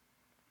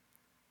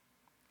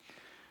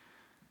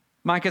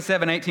 Micah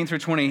 7, 18 through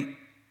 20.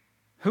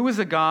 Who is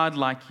a God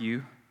like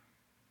you,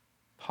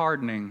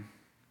 pardoning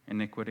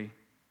iniquity,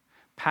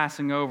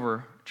 passing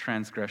over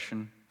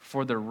transgression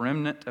for the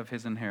remnant of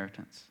his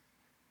inheritance?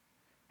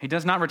 He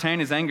does not retain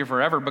his anger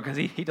forever because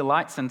he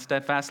delights in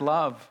steadfast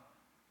love.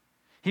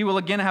 He will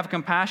again have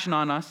compassion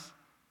on us.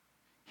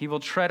 He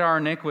will tread our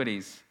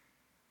iniquities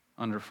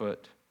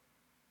underfoot.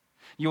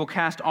 You will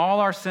cast all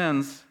our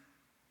sins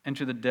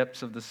into the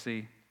depths of the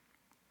sea.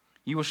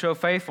 You will show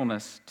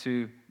faithfulness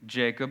to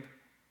Jacob.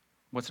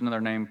 What's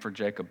another name for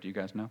Jacob? Do you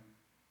guys know?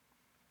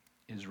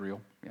 Israel.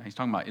 Yeah, he's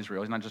talking about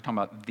Israel. He's not just talking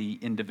about the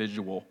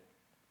individual.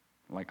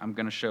 Like, I'm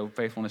going to show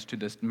faithfulness to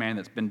this man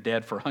that's been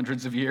dead for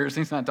hundreds of years.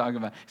 He's not talking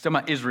about, he's talking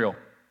about Israel.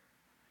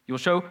 You will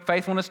show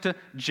faithfulness to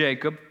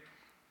Jacob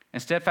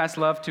and steadfast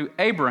love to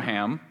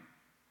Abraham,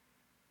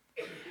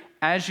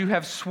 as you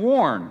have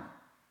sworn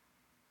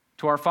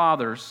to our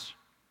fathers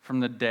from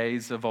the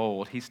days of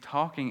old. He's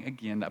talking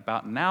again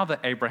about now the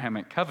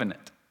Abrahamic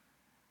covenant.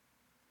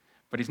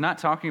 But he's not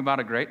talking about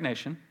a great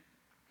nation.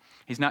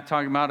 He's not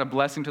talking about a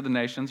blessing to the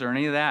nations or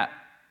any of that.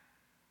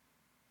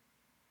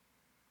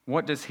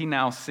 What does he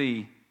now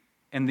see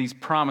in these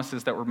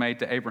promises that were made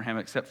to Abraham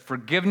except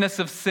forgiveness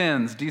of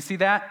sins? Do you see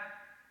that?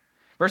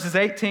 Verses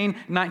 18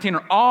 and 19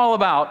 are all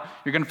about,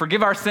 you're going to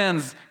forgive our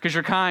sins because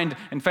you're kind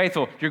and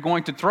faithful. You're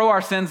going to throw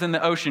our sins in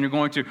the ocean. You're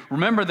going to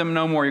remember them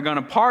no more. You're going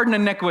to pardon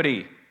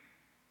iniquity.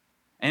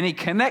 And he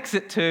connects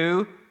it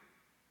to,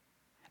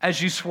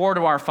 as you swore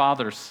to our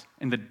fathers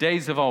in the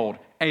days of old,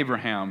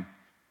 Abraham,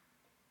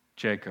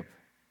 Jacob.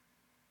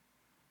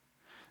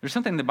 There's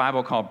something in the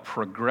Bible called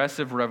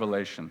progressive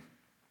revelation.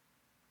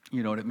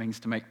 You know what it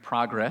means to make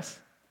progress.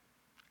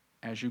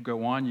 As you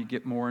go on, you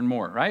get more and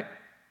more, right?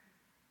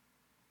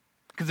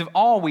 Because if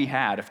all we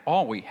had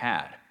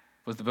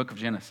was the book of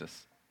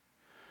Genesis,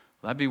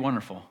 well, that'd be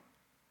wonderful.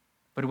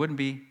 But it wouldn't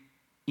be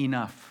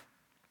enough.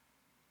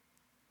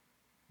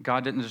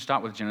 God didn't just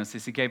stop with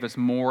Genesis. He gave us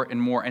more and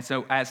more. And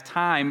so as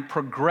time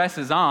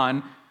progresses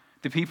on,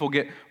 the people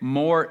get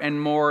more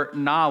and more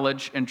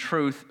knowledge and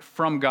truth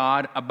from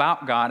God,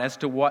 about God, as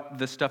to what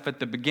the stuff at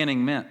the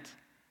beginning meant.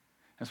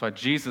 That's why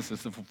Jesus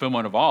is the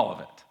fulfillment of all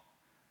of it.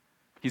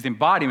 He's the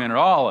embodiment of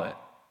all of it.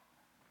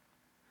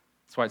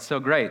 That's why it's so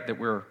great that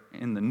we're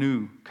in the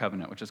new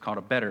covenant, which is called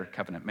a better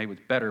covenant, made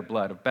with better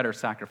blood, a better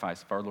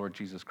sacrifice of our Lord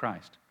Jesus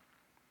Christ.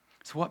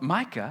 So what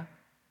Micah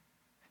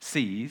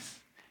sees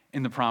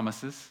in the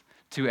promises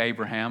to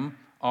Abraham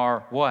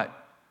are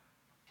what?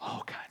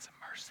 All kinds of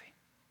mercy.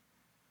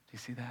 Do you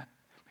see that?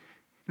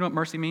 You know what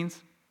mercy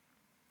means?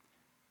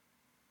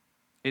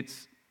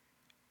 It's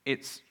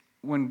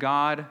when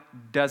God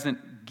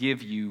doesn't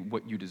give you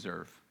what you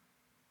deserve.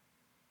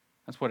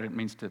 That's what it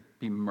means to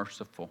be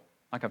merciful.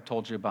 Like I've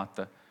told you about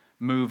the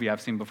movie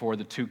I've seen before,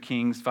 the two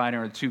kings fighting,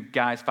 or the two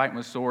guys fighting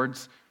with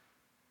swords.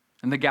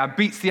 And the guy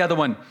beats the other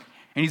one,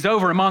 and he's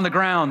over him on the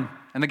ground.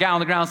 And the guy on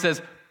the ground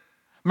says,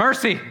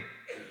 "Mercy,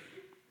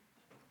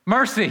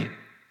 mercy."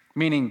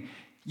 Meaning,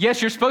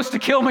 yes, you're supposed to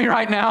kill me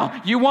right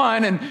now. You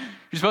won, and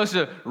you're supposed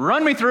to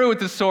run me through with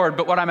this sword.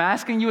 But what I'm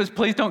asking you is,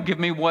 please don't give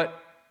me what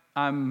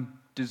I'm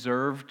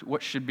deserved,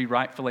 what should be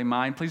rightfully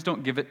mine. Please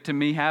don't give it to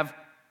me. Have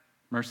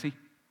mercy.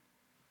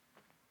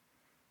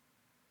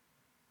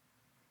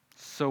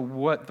 So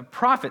what the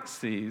prophet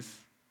sees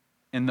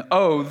in the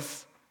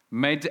oaths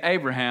made to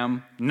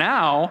Abraham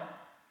now,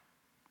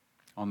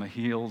 on the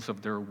heels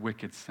of their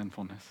wicked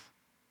sinfulness,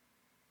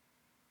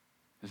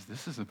 is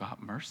this is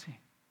about mercy.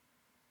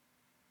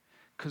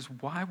 Because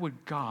why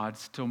would God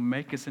still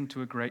make us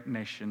into a great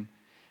nation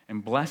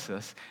and bless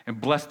us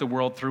and bless the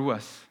world through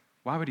us?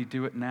 Why would he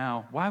do it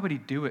now? Why would he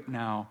do it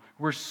now?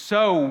 We're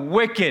so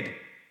wicked.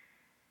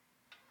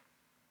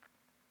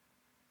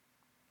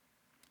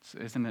 So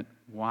isn't it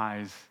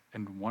wise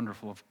and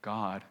wonderful of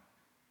God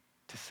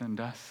to send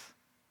us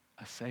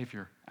a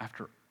Savior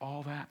after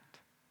all that?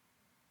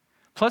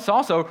 Plus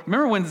also,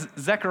 remember when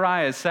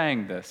Zechariah is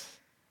saying this?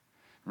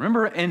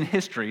 Remember in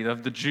history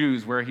of the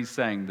Jews where he's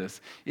saying this.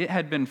 It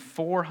had been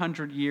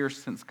 400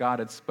 years since God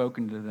had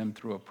spoken to them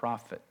through a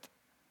prophet.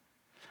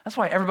 That's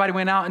why everybody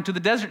went out into the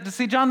desert to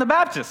see John the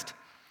Baptist.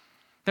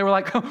 They were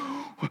like,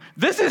 oh,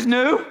 this is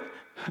new.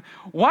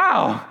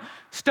 Wow,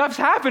 stuff's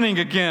happening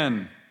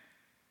again.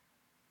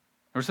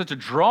 There was such a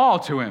draw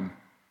to him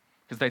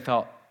because they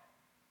thought,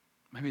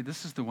 maybe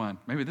this is the one.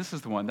 Maybe this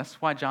is the one. That's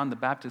why John the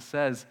Baptist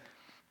says,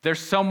 there's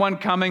someone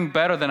coming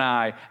better than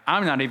I.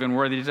 I'm not even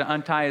worthy to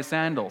untie his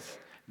sandals.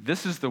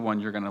 This is the one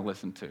you're going to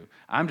listen to.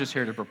 I'm just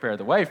here to prepare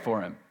the way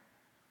for him.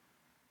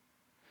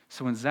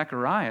 So when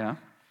Zechariah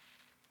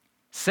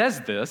says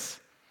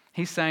this,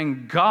 he's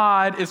saying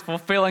God is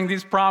fulfilling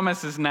these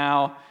promises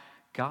now.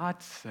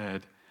 God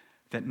said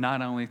that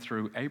not only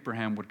through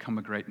Abraham would come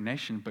a great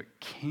nation, but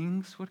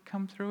kings would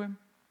come through him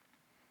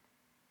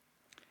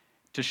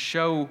to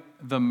show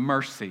the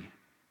mercy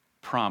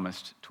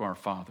promised to our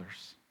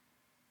fathers.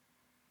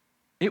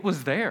 It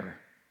was there.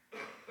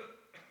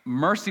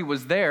 Mercy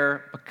was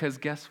there because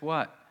guess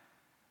what?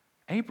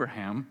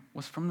 Abraham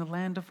was from the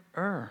land of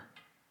Ur,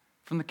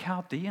 from the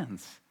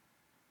Chaldeans.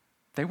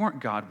 They weren't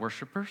God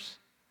worshipers,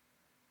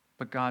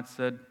 but God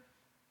said,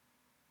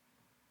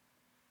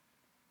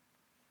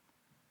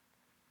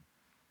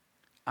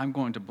 I'm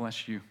going to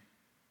bless you.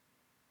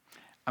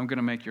 I'm going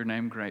to make your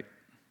name great.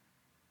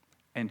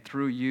 And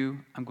through you,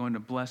 I'm going to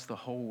bless the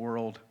whole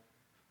world.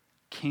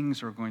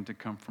 Kings are going to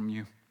come from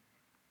you.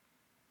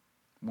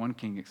 One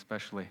king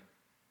especially,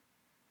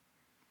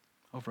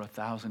 over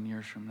 1,000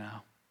 years from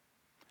now.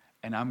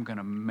 And I'm going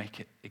to make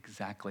it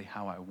exactly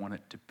how I want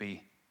it to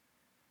be.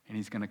 And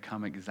he's going to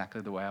come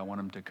exactly the way I want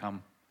him to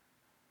come.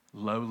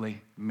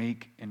 Lowly,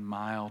 meek, and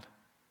mild.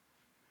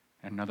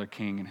 Another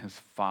king in his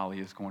folly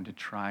is going to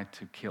try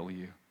to kill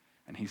you.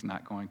 And he's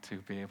not going to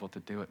be able to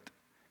do it.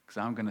 Because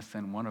I'm going to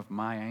send one of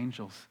my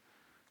angels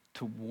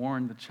to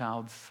warn the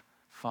child's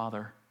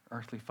father,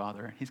 earthly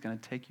father. And he's going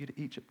to take you to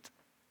Egypt.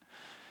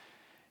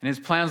 And his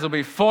plans will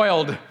be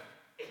foiled.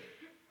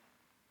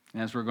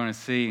 And as we're going to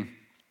see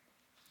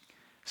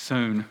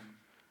soon,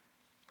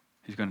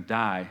 he's going to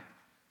die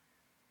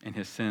in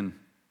his sin.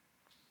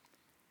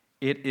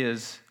 It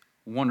is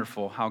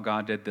wonderful how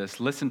God did this.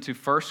 Listen to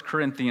 1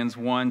 Corinthians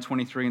 1,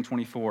 23 and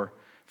 24.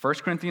 1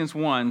 Corinthians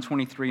 1,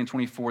 23 and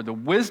 24. The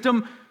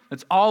wisdom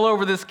that's all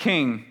over this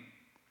king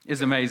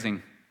is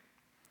amazing.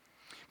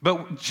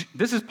 But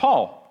this is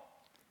Paul.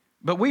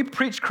 But we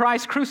preach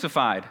Christ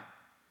crucified,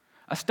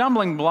 a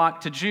stumbling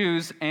block to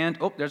Jews and,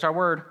 there's our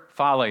word,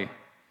 folly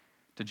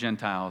to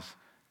Gentiles.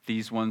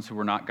 These ones who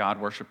were not God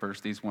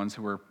worshipers, these ones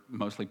who were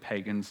mostly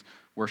pagans,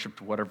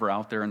 worshiped whatever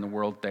out there in the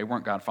world. They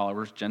weren't God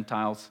followers,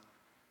 Gentiles.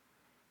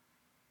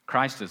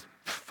 Christ is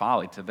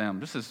folly to them.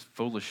 This is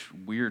foolish,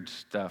 weird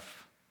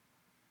stuff.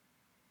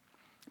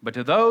 But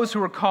to those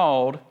who are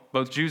called,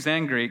 both Jews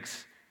and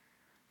Greeks,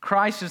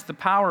 Christ is the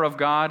power of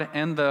God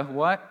and the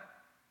what?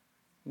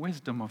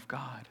 Wisdom of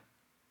God.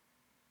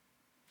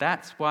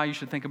 That's why you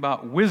should think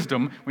about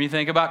wisdom when you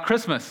think about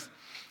Christmas.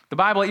 The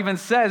Bible even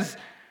says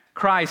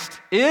Christ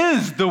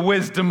is the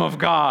wisdom of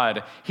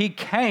God. He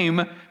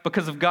came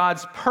because of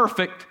God's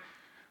perfect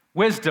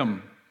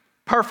wisdom,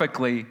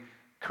 perfectly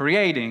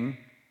creating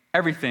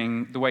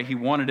everything the way he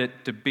wanted it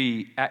to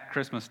be at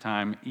Christmas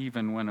time,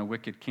 even when a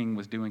wicked king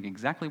was doing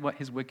exactly what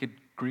his wicked,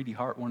 greedy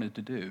heart wanted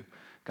to do.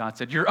 God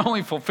said, you're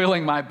only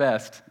fulfilling my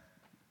best.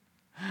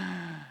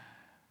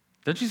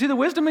 Don't you see the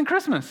wisdom in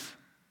Christmas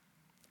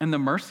and the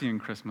mercy in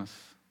Christmas?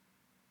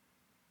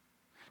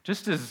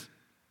 Just as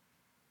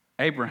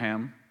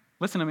Abraham,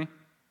 listen to me,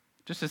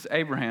 just as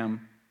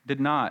Abraham did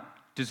not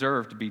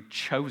deserve to be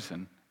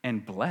chosen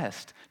and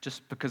blessed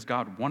just because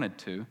God wanted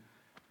to,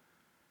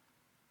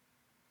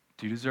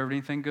 do you deserve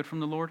anything good from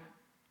the Lord?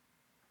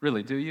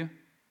 Really, do you?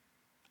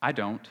 I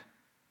don't.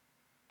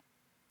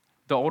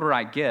 The older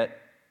I get,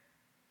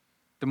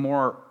 the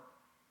more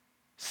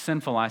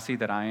sinful I see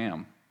that I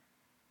am.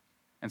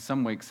 And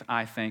some weeks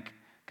I think,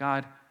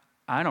 God,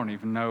 I don't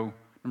even know,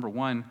 number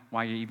one,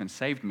 why you even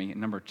saved me,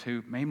 and number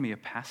two, made me a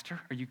pastor?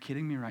 Are you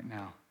kidding me right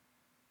now?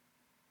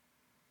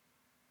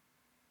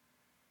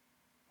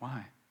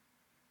 Why?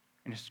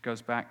 And it just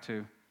goes back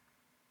to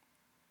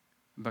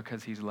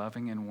because he's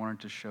loving and wanted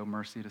to show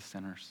mercy to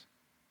sinners.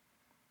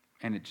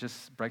 And it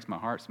just breaks my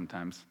heart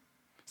sometimes.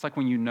 It's like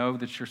when you know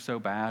that you're so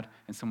bad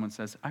and someone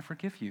says, I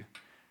forgive you.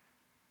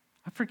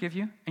 I forgive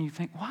you. And you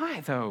think,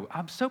 why though?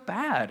 I'm so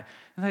bad.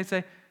 And they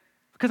say,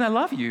 because I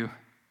love you.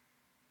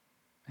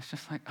 It's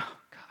just like, oh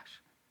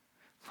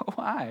gosh,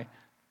 why?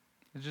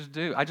 I just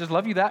do. I just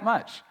love you that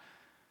much.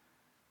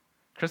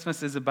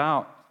 Christmas is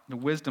about the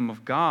wisdom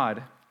of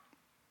God,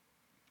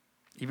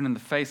 even in the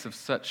face of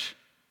such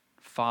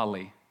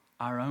folly,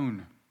 our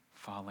own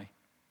folly.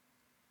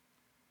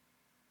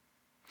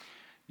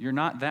 You're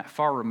not that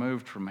far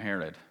removed from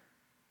Herod.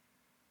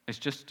 It's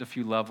just a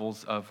few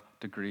levels of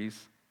degrees.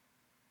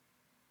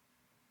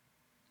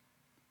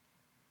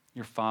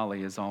 Your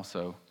folly is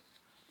also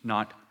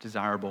not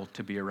desirable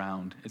to be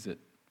around, is it?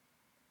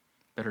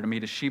 Better to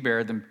meet a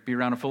she-bear than be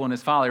around a fool in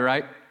his folly,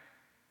 right?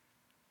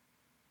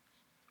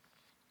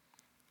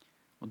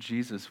 Well,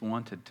 Jesus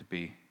wanted to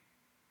be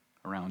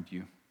around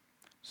you,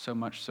 so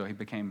much so he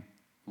became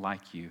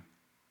like you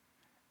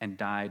and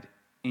died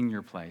in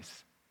your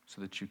place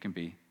so that you can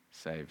be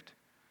saved.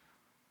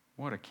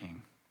 What a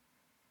king.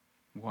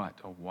 What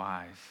a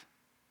wise,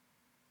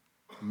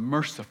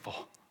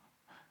 merciful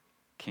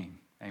king.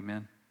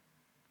 Amen.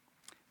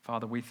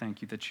 Father, we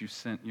thank you that you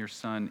sent your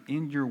son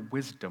in your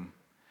wisdom.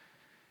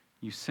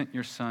 You sent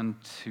your son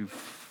to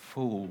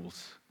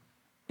fools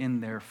in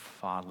their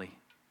folly.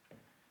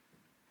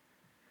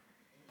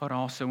 But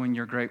also in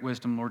your great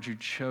wisdom, Lord, you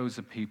chose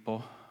a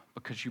people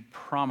because you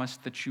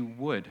promised that you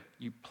would.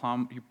 You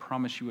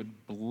promised you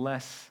would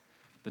bless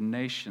the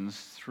nations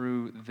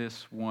through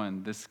this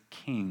one, this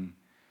king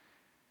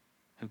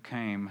who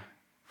came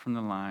from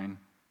the line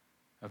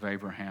of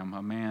Abraham,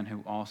 a man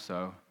who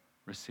also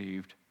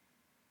received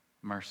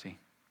mercy.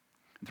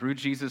 Through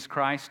Jesus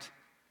Christ,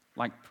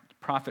 like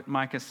Prophet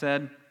Micah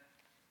said,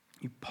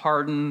 you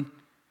pardon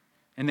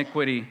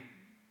iniquity.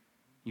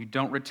 You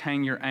don't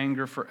retain your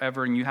anger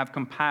forever, and you have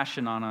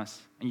compassion on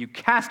us, and you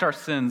cast our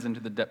sins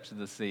into the depths of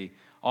the sea,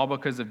 all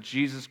because of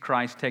Jesus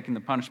Christ taking the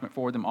punishment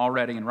for them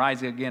already and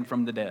rising again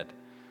from the dead.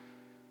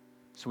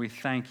 So we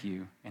thank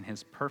you in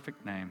his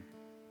perfect name.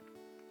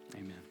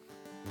 Amen.